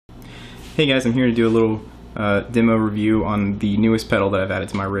Hey guys, I'm here to do a little demo review on the newest pedal that I've added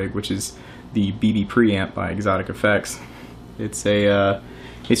to my rig, which is the BB Preamp by Xotic effects. It's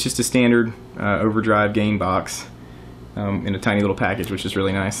just a standard overdrive gain box in a tiny little package, which is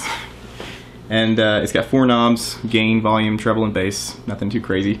really nice. And it's got 4 knobs: gain, volume, treble, and bass. Nothing too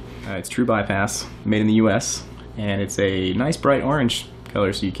crazy. It's true bypass, made in the US, and it's a nice bright orange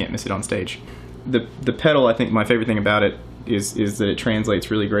color, so you can't miss it on stage. The pedal, I think my favorite thing about it is that it translates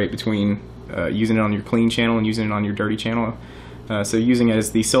really great between using it on your clean channel and using it on your dirty channel. So using it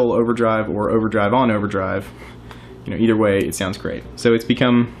as the sole overdrive or overdrive on overdrive, you know, either way it sounds great. So it's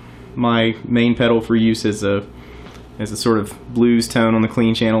become my main pedal for use as a sort of blues tone on the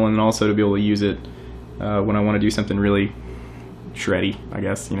clean channel, and also to be able to use it when I want to do something really shreddy, I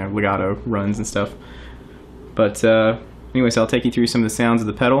guess, you know, legato runs and stuff. But anyway, so I'll take you through some of the sounds of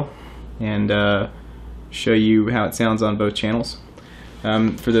the pedal and show you how it sounds on both channels.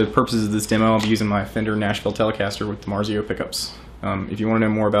 For the purposes of this demo, I'll be using my Fender Nashville Telecaster with the Marzio pickups. If you want to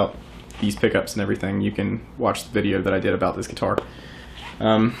know more about these pickups and everything, you can watch the video that I did about this guitar.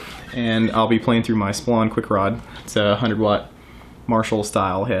 And I'll be playing through my Splon Quick Rod. It's a 100-watt Marshall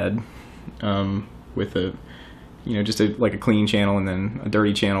style head with a, you know, just like a clean channel and then a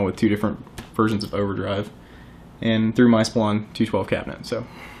dirty channel with 2 different versions of overdrive, and through my Splon 212 cabinet. So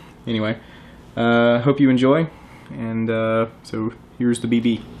anyway, hope you enjoy, and so here's the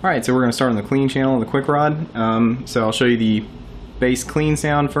BB. Alright, so we're going to start on the clean channel of the Quick Rod. So I'll show you the bass clean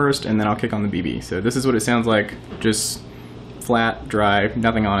sound first, and then I'll kick on the BB. So this is what it sounds like, just flat, dry,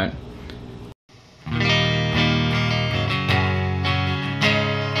 nothing on it.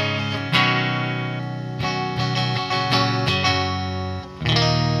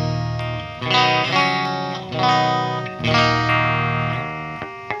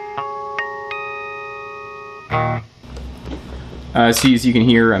 So as you can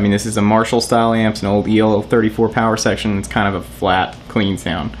hear, I mean, this is a Marshall style amp, it's an old EL34 power section. It's kind of a flat, clean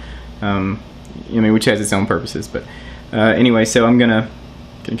sound, I mean, which has its own purposes. But anyway, so I'm gonna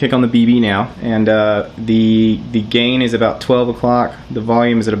kick on the BB now, and the gain is about 12 o'clock, the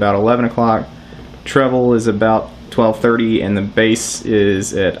volume is at about 11 o'clock, treble is about 12:30, and the bass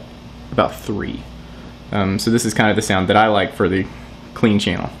is at about 3. So this is kind of the sound that I like for the clean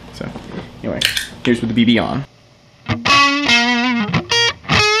channel. So anyway, here's with the BB on.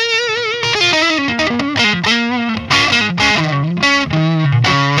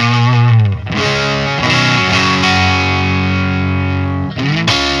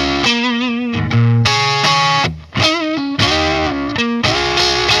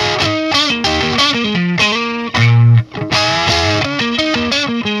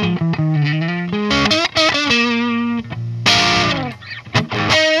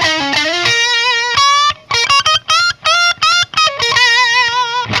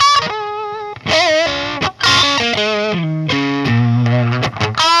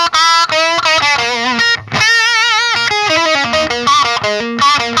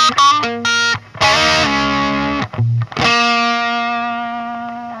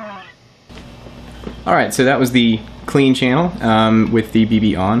 Alright, so that was the clean channel with the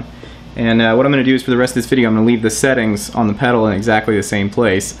BB on. And what I'm going to do is, for the rest of this video, I'm going to leave the settings on the pedal in exactly the same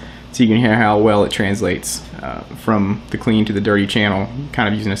place, so you can hear how well it translates from the clean to the dirty channel, kind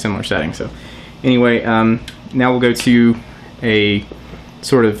of using a similar setting. So anyway, now we'll go to a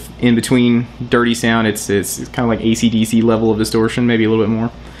sort of in-between dirty sound. It's kind of like AC/DC level of distortion, maybe a little bit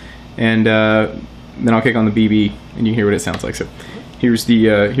more. And then I'll kick on the BB, and you can hear what it sounds like. So here's the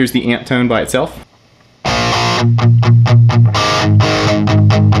amp tone by itself.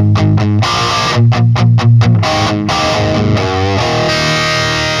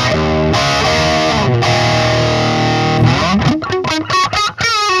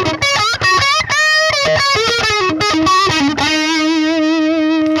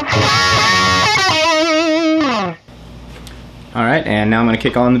 Alright, and now I'm going to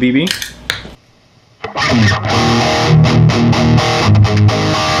kick on the BB.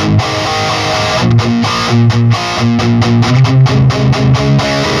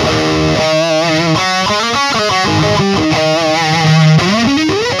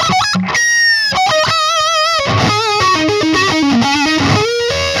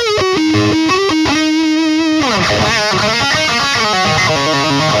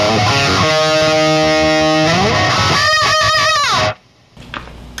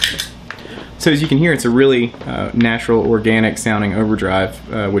 So as you can hear, it's a really natural, organic sounding overdrive,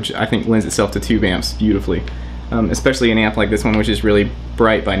 which I think lends itself to tube amps beautifully. Especially an amp like this one, which is really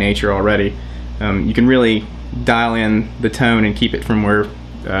bright by nature already. You can really dial in the tone and keep it from where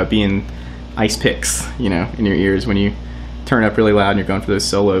being ice picks, you know, in your ears when you turn up really loud and you're going for those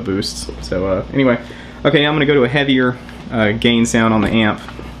solo boosts. So anyway, okay, now I'm going to go to a heavier gain sound on the amp,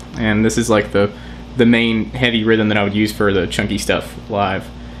 and this is like the main heavy rhythm that I would use for the chunky stuff live,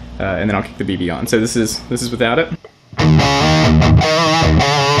 and then I'll kick the BB on. So this is without it.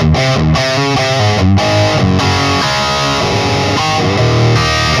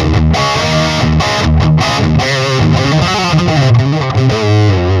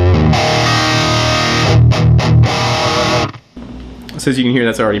 So as you can hear,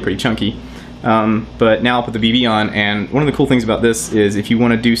 that's already pretty chunky. But now I'll put the BB on, and one of the cool things about this is if you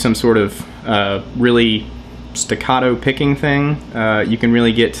want to do some sort of really staccato picking thing, you can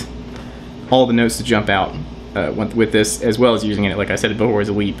really get all the notes to jump out with this, as well as using it, like I said before, as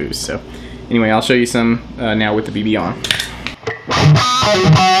a lead boost. So anyway, I'll show you some now with the BB on.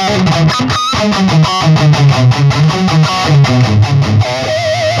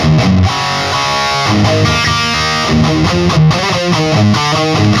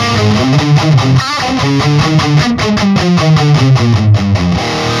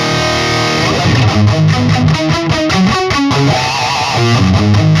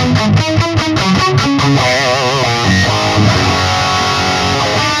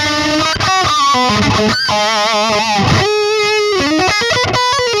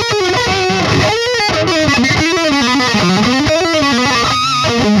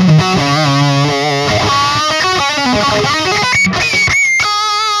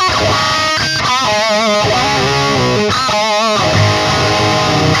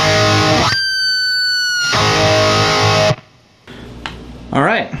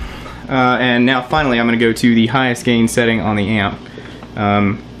 Alright, and now finally I'm going to go to the highest gain setting on the amp,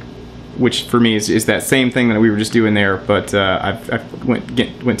 which for me is that same thing that we were just doing there, but I've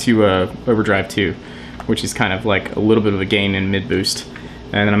went to overdrive 2, which is kind of like a little bit of a gain and mid boost,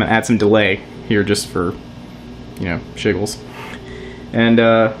 and then I'm going to add some delay here just for, you know, shiggles. And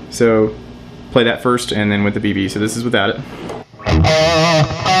so play that first and then with the BB. So this is without it.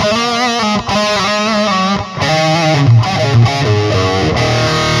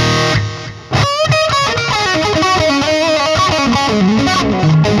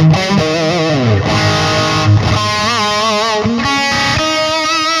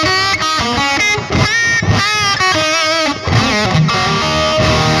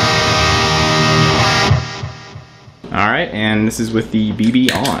 Alright, and this is with the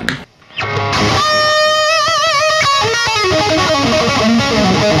BB on.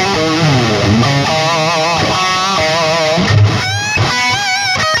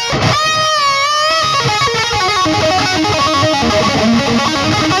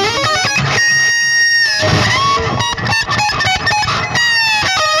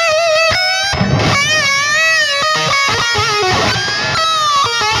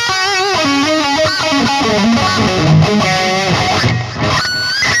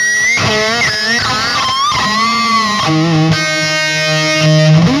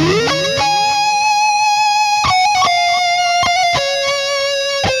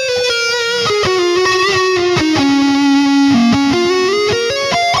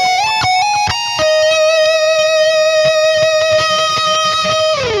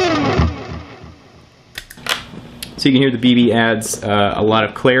 So you can hear the BB adds a lot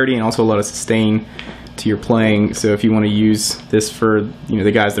of clarity and also a lot of sustain to your playing. So if you want to use this for, you know,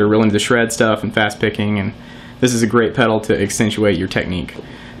 the guys that are real into the shred stuff and fast picking, and this is a great pedal to accentuate your technique.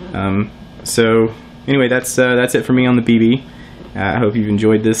 So anyway, that's it for me on the BB. I hope you've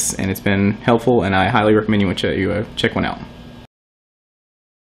enjoyed this and it's been helpful, and I highly recommend you check one out.